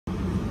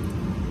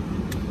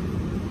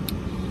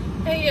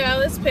Hey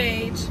y'all, it's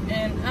Paige,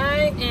 and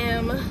I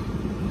am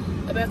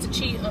about to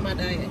cheat on my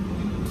diet.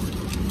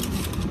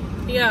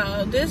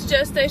 Y'all, this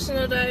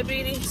gestational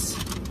diabetes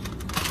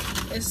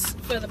is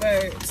for the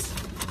birds.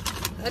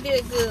 I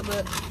did good,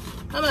 but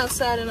I'm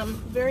outside and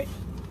I'm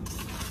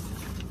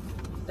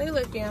they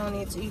lucky I don't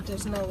need to eat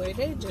this no way.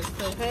 They just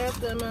put half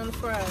the amount of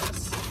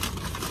fries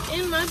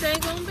in my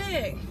daggone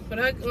bag. But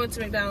I went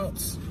to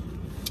McDonald's.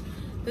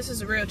 This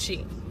is a real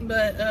cheat.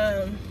 But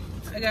I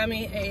got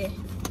me a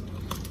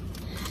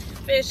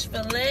fish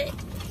fillet,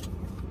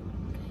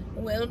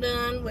 well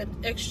done with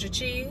extra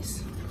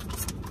cheese,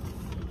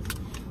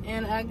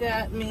 and I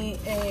got me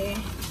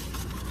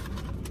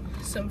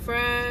some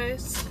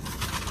fries,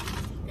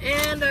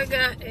 and I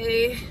got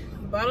a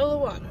bottle of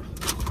water.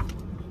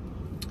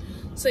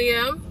 So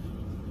yeah,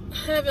 I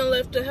haven't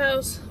left the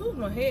house. Oh,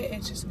 my head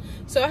itches.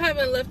 So I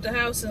haven't left the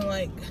house in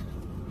like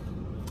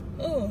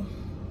 2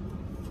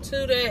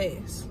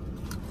 days.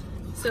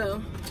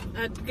 So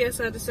I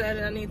guess I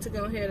decided I need to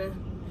go ahead and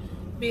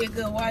be a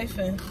good wife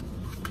and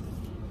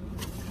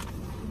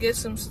get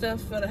some stuff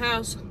for the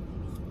house.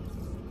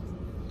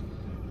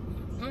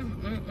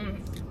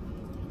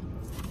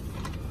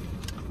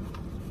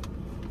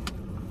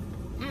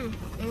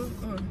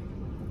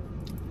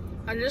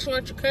 I just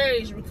went to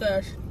Curry's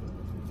because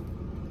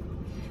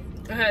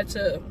I had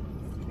to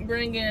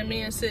bring in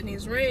me and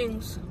Sydney's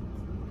rings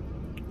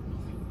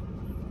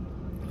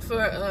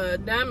for a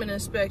diamond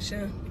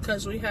inspection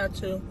because we have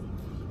to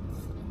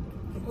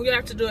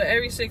do it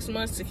every 6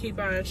 months to keep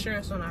our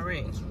insurance on our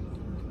rings.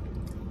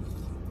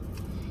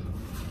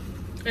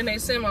 And they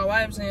send my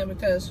wife's in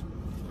because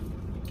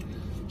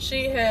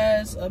she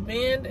has a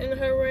bend in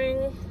her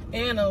ring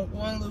and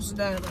one loose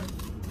diamond.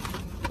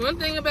 One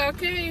thing about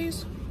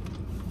K's,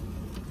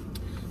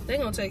 they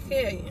gonna take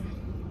care of you.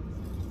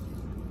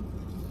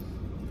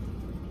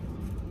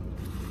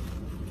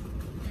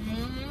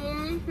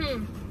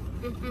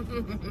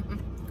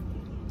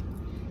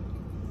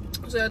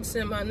 So I had to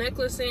send my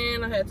necklace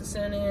in. I had to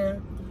send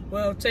in,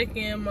 take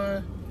in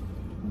my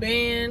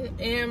band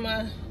and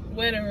my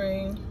wedding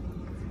ring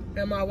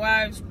and my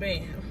wife's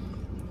band.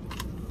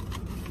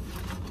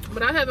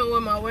 But I haven't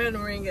worn my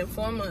wedding ring in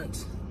 4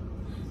 months,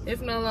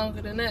 if not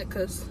longer than that,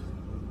 because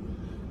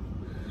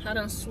I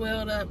done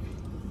swelled up.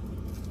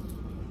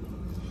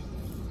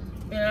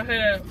 And I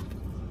had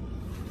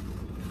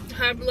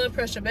high blood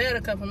pressure bad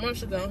a couple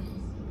months ago.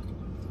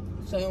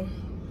 So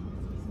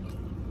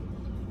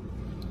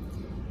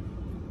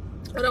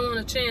I don't want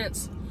a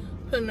chance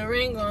putting the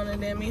ring on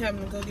and then me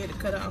having to go get it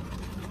cut off,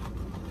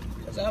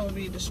 because I would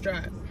be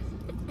distraught.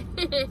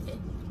 I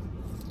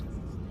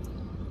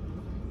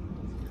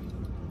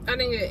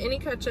didn't get any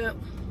ketchup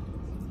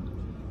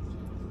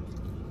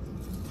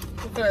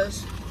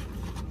because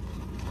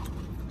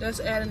that's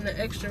adding the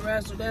extra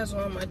razzle dazzle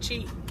on my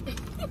cheek.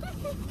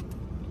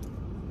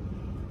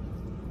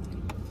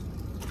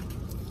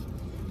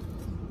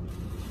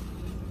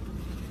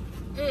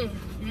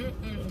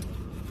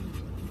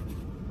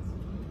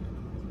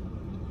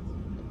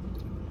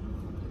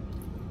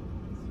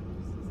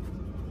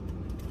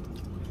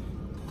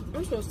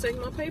 I'm supposed to take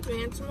my paper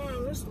in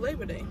tomorrow. It's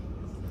Labor Day.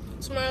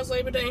 Tomorrow's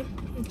Labor Day.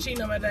 I'm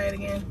cheating on my diet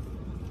again.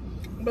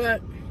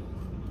 But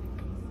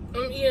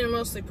I'm eating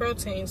mostly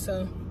protein,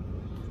 so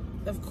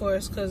of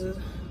course, because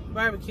of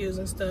barbecues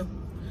and stuff.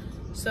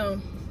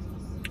 So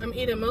I'm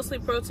eating mostly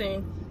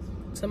protein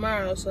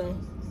tomorrow, so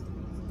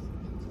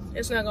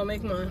it's not gonna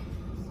make my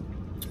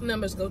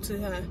numbers go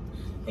too high.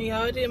 And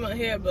y'all, I did my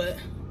hair, but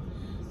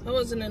I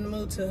wasn't in the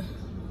mood to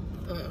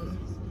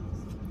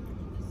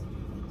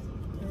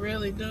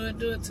really do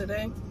it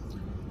today,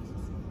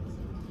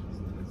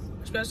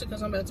 especially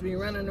because I'm about to be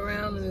running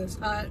around and it's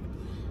hot,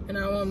 and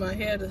I want my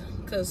hair to,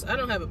 because I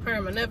don't have a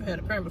perm. I never had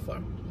a perm before,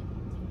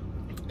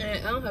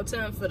 and I don't have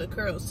time for the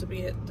curls to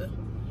be at the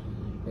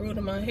root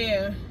of my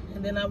hair,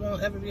 and then I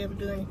won't ever be able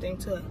to do anything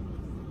to it.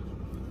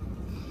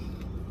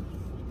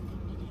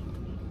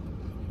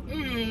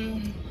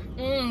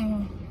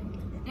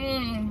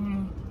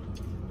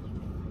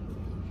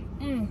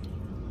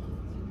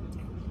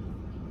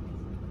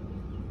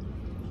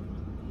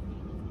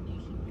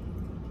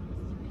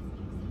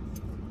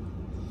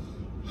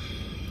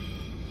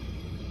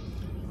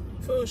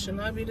 Food should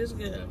not be this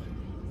good.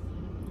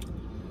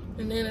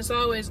 And then it's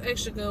always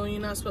extra good when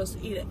you're not supposed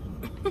to eat it.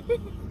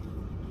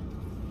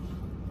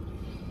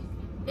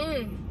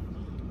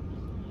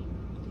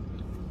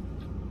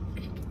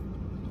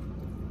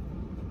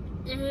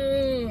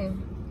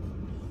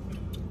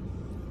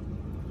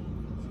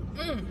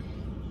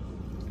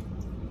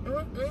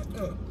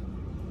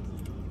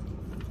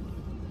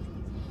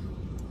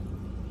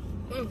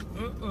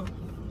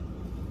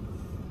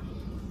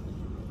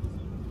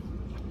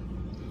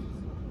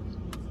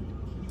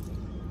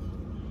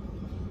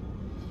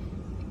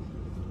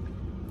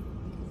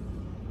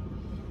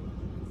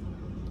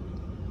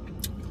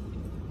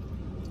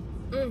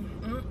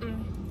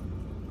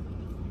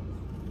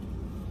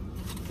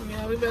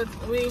 Yeah,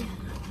 we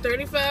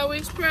 35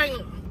 weeks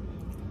pregnant.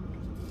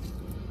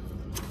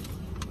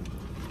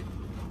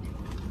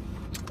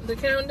 The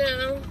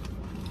countdown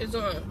is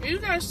on. You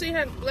guys see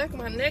how black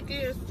my neck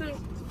is too?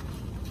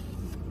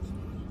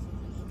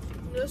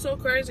 That's so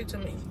crazy to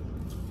me.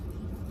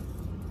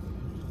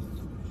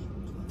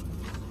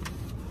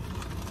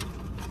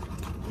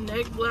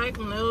 Neck black,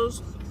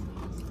 nose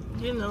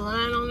getting a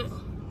line on it.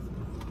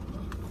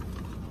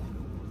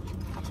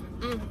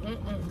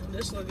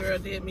 This little girl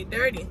did me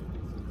dirty.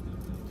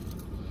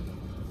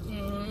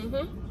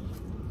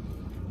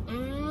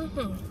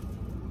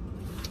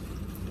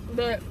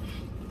 But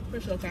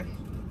it's okay.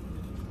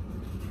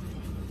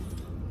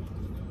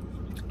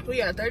 We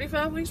got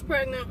 35 weeks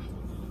pregnant,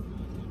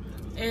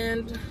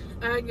 and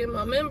I get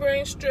my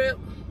membrane strip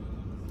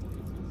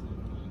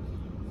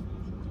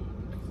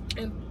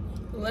in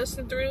less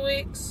than 3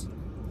 weeks.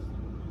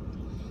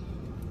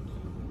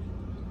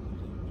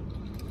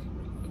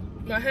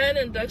 I had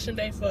an induction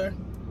day for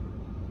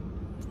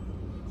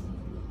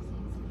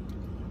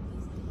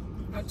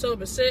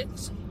October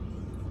 6th,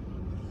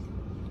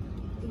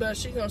 but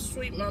she gonna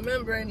sweep my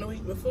membrane the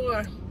week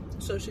before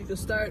so she could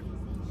start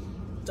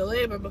the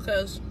labor,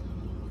 because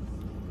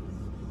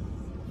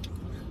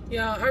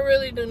y'all, I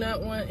really do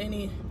not want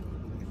any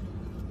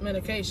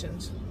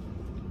medications.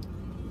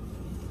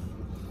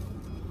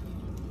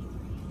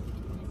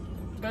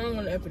 I don't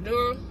want an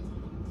epidural.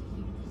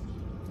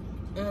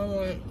 I don't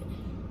want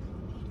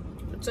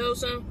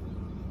Pitocin.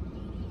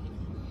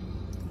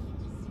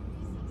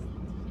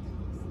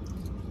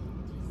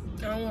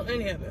 I don't want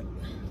any of it.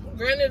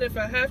 Granted, if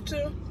I have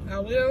to, I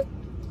will.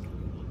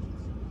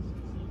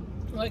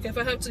 Like, if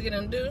I have to get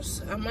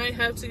induced, I might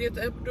have to get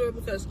the epidural,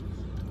 because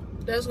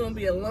that's going to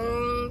be a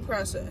long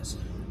process.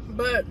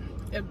 But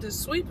if the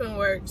sweeping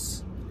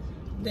works,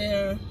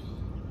 then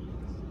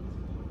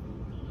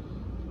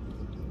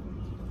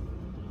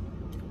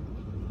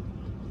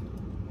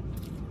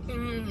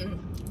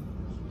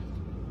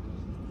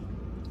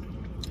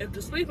if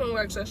the sweeping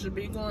works, I should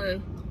be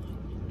going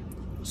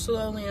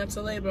slowly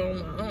into labor on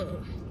my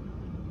own.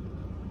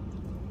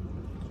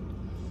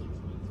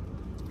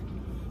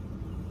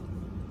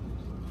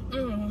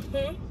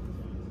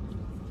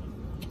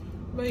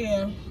 But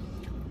yeah,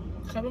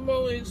 a couple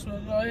more weeks, we'll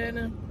go ahead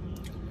and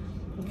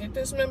get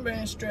this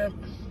membrane strip.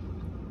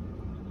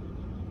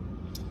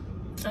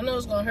 I know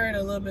it's gonna hurt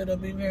a little bit, it'll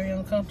be very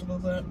uncomfortable,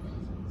 but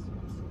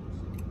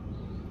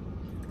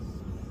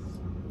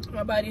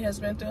my body has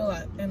been through a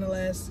lot in the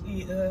last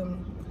year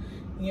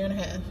and a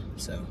half,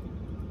 so.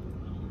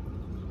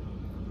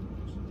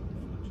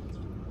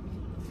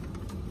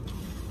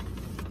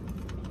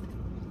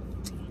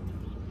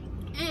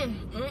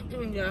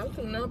 Y'all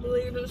cannot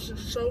believe this is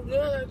so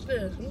good like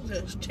this. I'm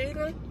just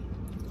cheating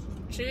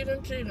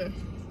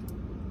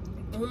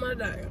on my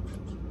diet.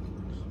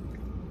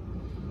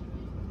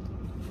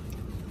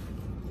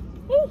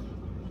 Woo.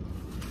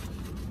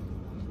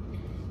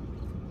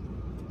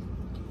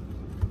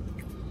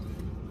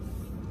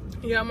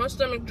 Yeah, my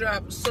stomach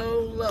dropped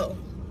so low.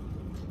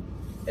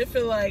 It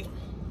feel like,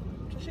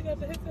 she got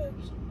the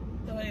hiccups.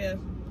 Oh yeah,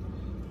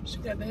 she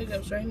got the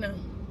hiccups right now.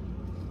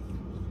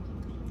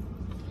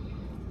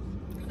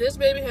 This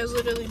baby has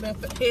literally been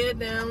head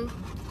down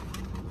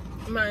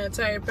my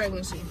entire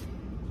pregnancy.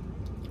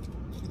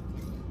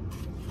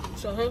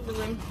 So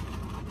hopefully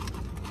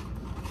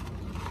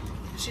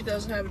she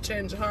doesn't have a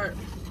change of heart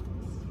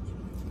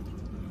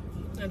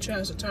and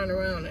tries to turn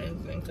around or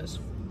anything, because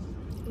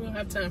we don't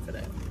have time for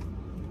that.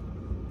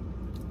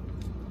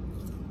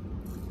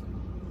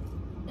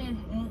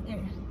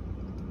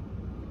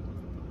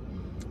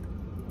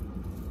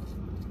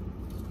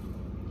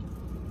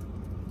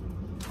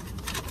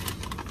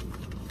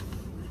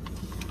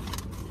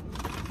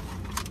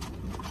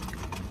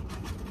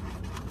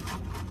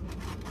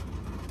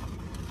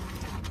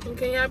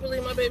 Can y'all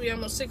believe my baby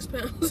almost 6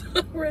 pounds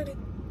already?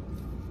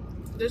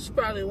 This is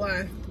probably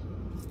why.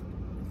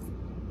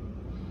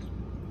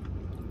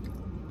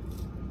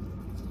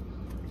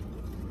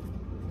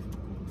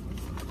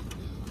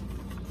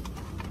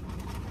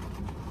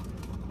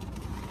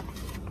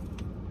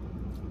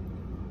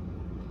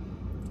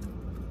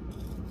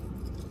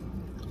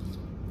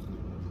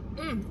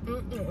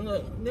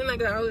 Look, then I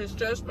got all these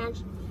stretch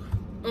marks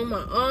on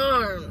my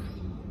arm.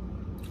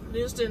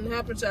 This didn't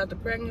happen throughout the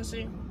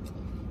pregnancy.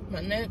 My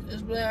neck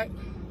is black.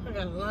 I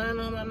got a line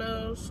on my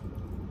nose.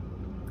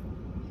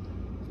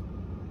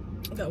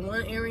 I got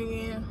one earring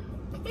in.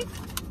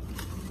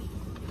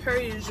 Per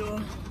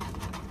usual.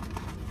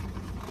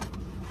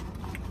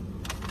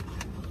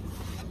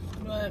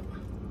 But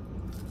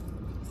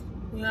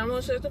we're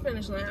almost at the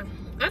finish line.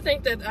 I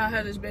think that I'll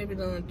have this baby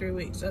done in 3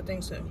 weeks. I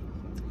think so.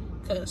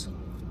 Because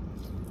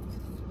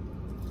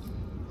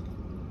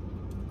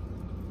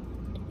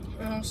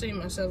I don't see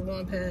myself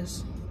going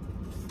past.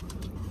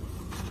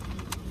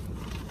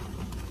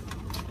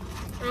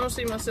 I don't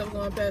see myself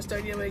going past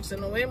 30 weeks,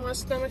 and the way my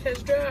stomach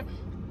has dropped,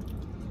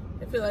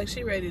 I feel like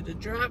she's ready to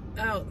drop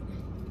out.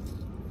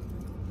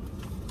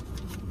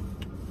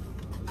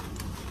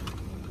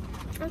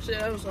 I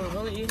said I was gonna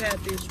only eat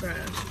half these fries.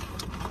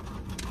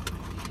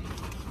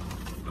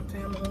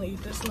 Okay, I'm gonna only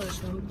eat this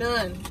much and I'm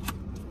done.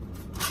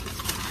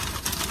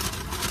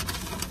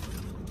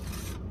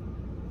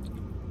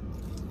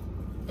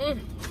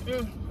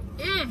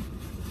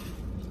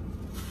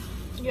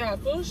 Yeah,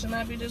 food should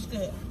not be this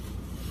good.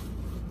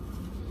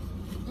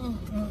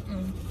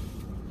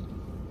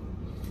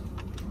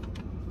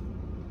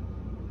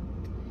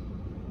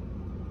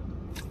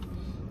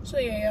 So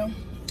yeah,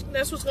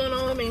 that's what's going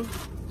on with me.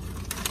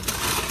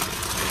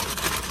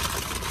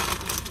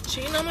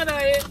 Cheating on my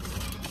diet.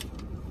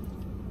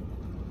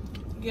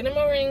 Getting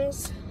my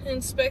rings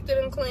inspected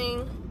and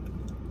clean.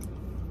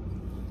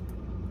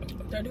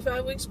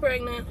 35 weeks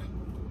pregnant.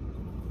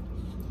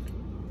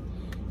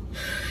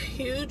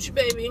 Huge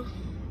baby.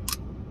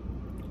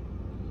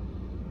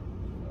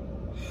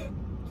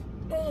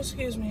 Oh,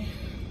 excuse me.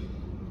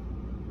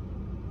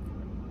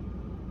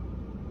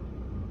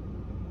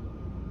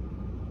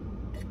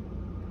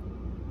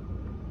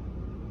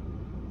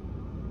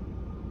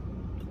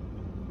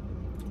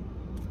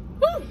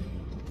 Woo!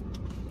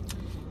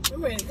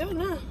 I'm ready to go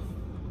now.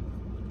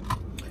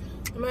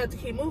 I'm gonna have to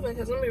keep moving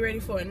because I'm gonna be ready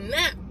for a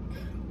nap.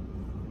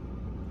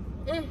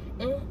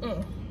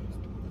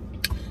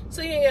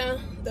 So yeah,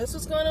 that's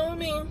what's going on with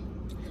me.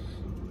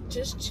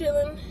 Just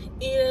chilling,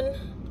 eating,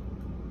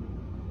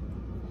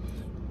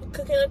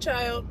 cooking a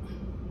child,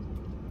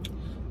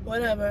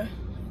 whatever.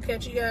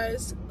 Catch you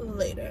guys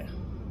later.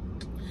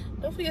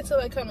 Don't forget to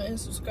like, comment, and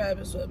subscribe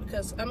as well,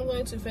 because I'm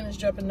going to finish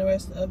dropping the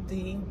rest of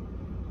the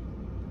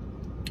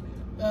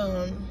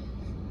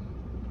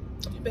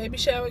baby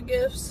shower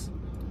gifts.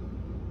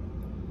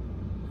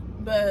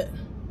 But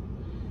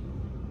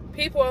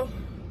people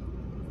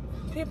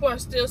are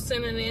still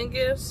sending in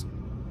gifts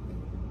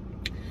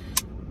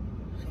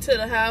to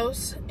the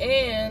house,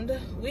 and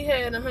we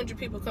had 100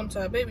 people come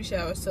to our baby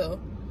shower, so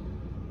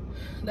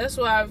that's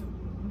why our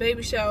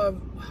baby shower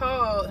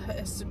haul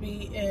has to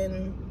be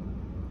in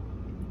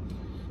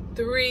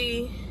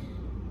three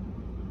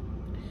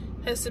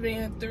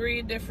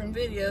different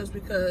videos,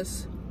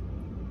 because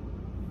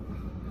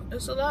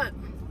it's a lot.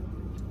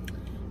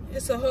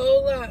 It's a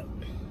whole lot.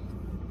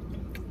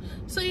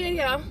 So yeah,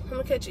 y'all, I'm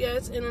gonna catch you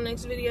guys in the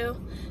next video.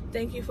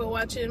 Thank you for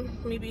watching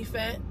me be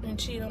fat and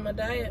cheat on my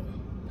diet.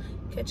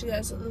 Catch you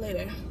guys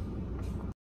later.